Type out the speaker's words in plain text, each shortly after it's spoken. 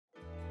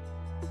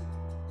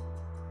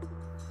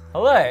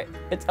Hello,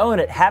 it's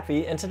Owen at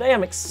Happy, and today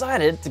I'm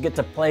excited to get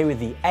to play with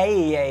the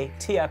AEA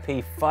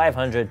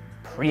TRP500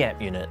 preamp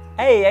unit.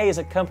 AEA is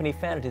a company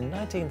founded in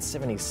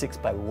 1976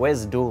 by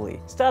Wes Dooley,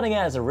 starting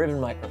out as a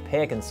ribbon mic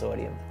repair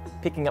consortium,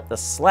 picking up the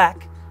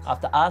slack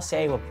after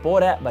RCA were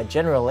bought out by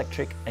General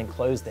Electric and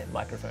closed their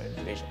microphone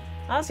division.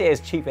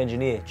 RCA's chief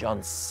engineer,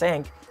 John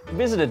Sank,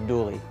 visited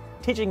Dooley,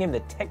 teaching him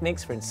the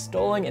techniques for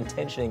installing and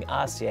tensioning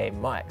RCA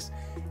mics,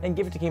 and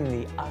giving him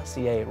the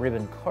RCA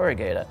ribbon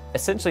corrugator,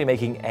 essentially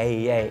making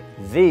AEA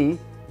the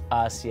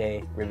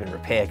RCA ribbon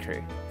repair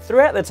crew.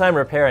 Throughout the time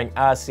repairing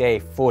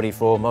RCA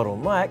 44 model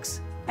mics,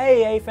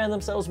 AEA found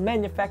themselves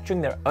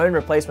manufacturing their own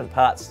replacement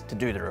parts to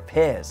do the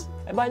repairs.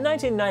 And by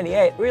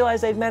 1998,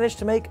 realized they'd managed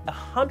to make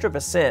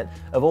 100%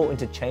 of all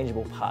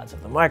interchangeable parts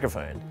of the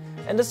microphone,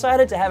 and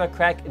decided to have a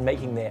crack in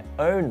making their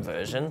own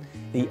version,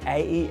 the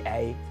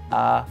AEA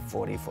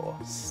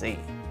R44C.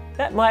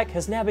 That mic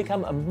has now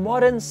become a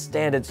modern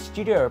standard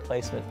studio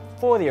replacement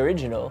for the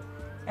original,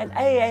 and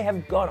AEA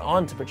have gone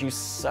on to produce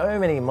so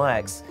many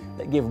mics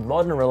that give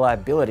modern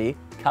reliability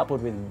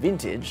coupled with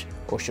vintage,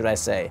 or should I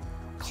say,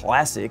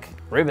 classic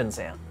ribbon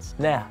sounds.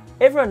 Now,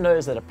 everyone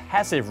knows that a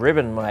passive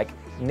ribbon mic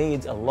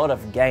needs a lot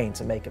of gain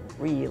to make it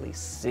really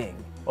sing,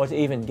 or to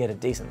even get a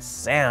decent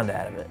sound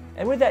out of it.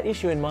 And with that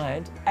issue in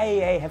mind,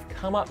 AEA have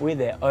come up with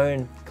their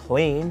own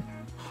clean,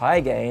 high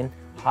gain,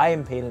 high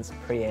impedance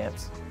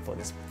preamps for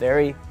this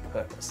very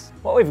purpose.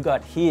 What we've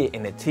got here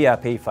in the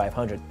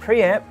TRP500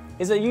 preamp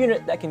is a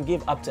unit that can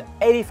give up to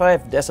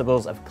 85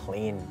 decibels of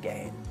clean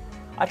gain.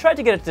 I tried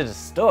to get it to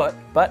distort,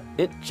 but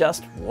it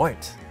just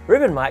won't.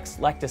 Ribbon mics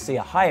like to see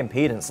a high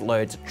impedance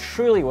load to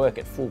truly work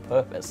at full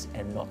purpose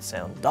and not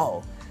sound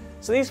dull.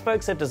 So these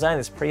folks have designed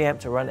this preamp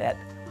to run at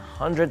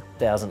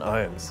 100,000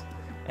 ohms.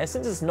 And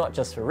since it's not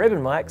just for ribbon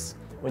mics,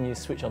 when you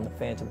switch on the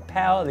phantom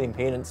power, the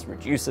impedance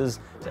reduces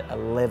to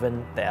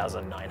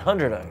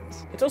 11,900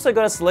 ohms. It's also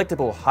got a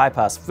selectable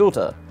high-pass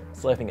filter,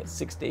 sloping at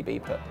 6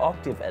 dB per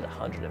octave at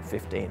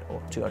 115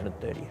 or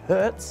 230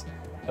 Hertz,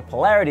 a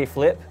polarity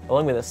flip,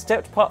 along with a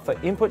stepped pot for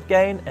input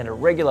gain and a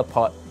regular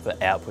pot for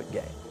output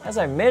gain. As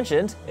I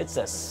mentioned, it's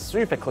a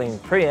super clean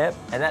preamp,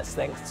 and that's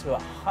thanks to a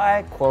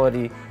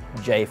high-quality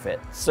JFET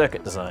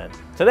circuit design.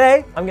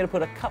 Today, I'm going to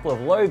put a couple of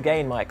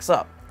low-gain mics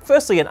up.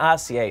 Firstly, an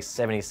RCA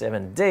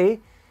 77D,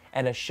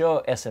 and a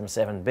Shure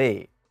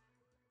SM7B.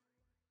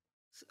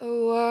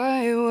 So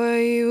why were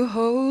you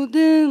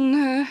holding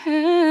her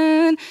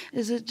hand?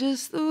 Is it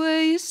just the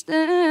way you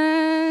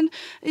stand?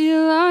 Are you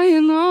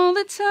lying all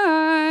the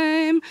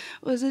time?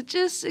 Was it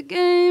just a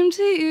game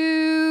to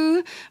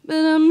you?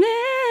 But I'm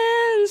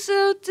in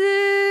so deep.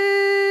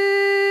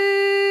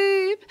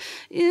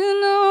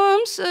 You know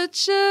I'm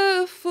such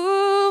a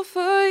fool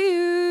for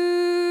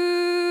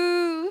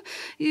you.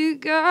 You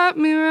got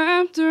me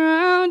wrapped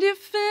around your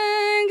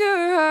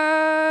finger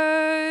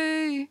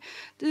high.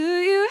 Do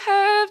you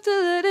have to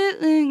let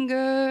it linger?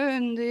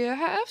 And do you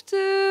have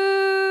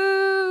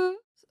to?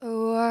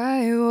 So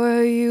why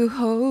were you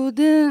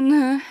holding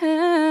her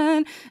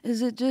hand?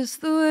 Is it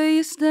just the way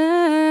you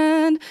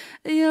stand?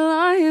 Are you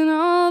lying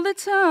all the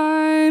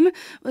time?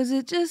 Was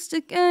it just a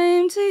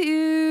game to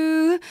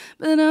you?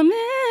 But I'm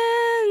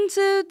in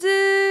too deep.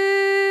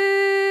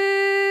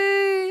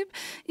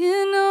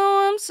 You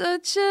know I'm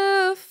such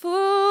a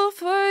fool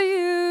for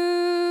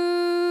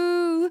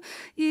you.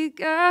 You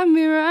got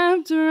me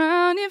wrapped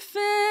around your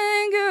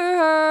finger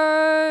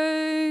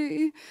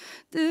high.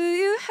 Do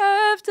you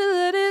have to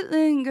let it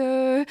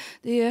linger?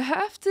 Do you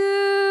have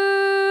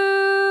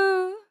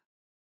to?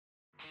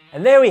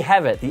 And there we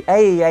have it, the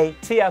AEA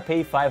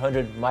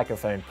TRP500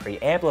 microphone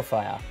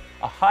preamplifier,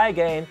 a high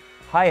gain,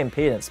 high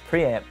impedance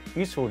preamp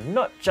useful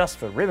not just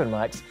for ribbon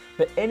mics,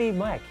 but any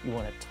mic you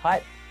want a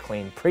tight,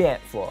 clean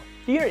preamp for.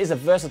 The unit is a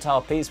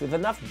versatile piece with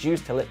enough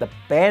juice to let the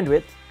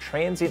bandwidth,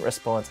 transient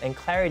response, and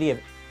clarity of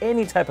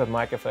any type of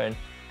microphone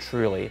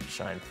truly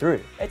shine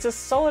through. It's a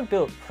solid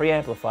built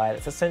preamplifier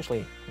that's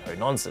essentially no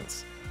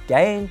nonsense.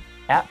 Gain,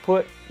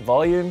 output,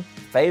 volume,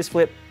 phase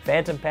flip,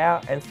 phantom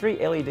power, and 3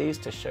 LEDs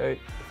to show if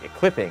you're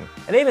clipping.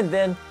 And even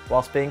then,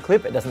 whilst being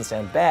clipped, it doesn't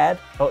sound bad,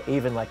 or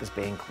even like it's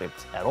being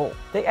clipped at all.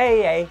 The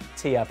AEA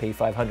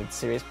TRP500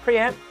 series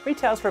preamp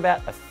retails for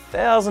about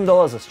 $1,000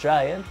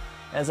 Australian,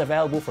 and is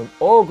available from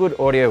all good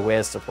audio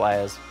wares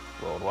suppliers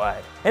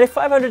worldwide. And if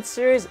 500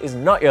 series is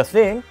not your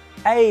thing,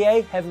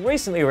 AEA have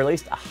recently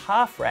released a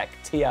half-rack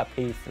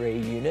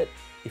TRP3 unit,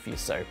 if you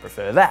so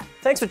prefer that.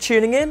 Thanks for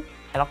tuning in,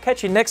 and I'll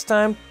catch you next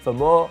time for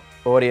more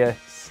audio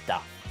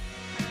stuff.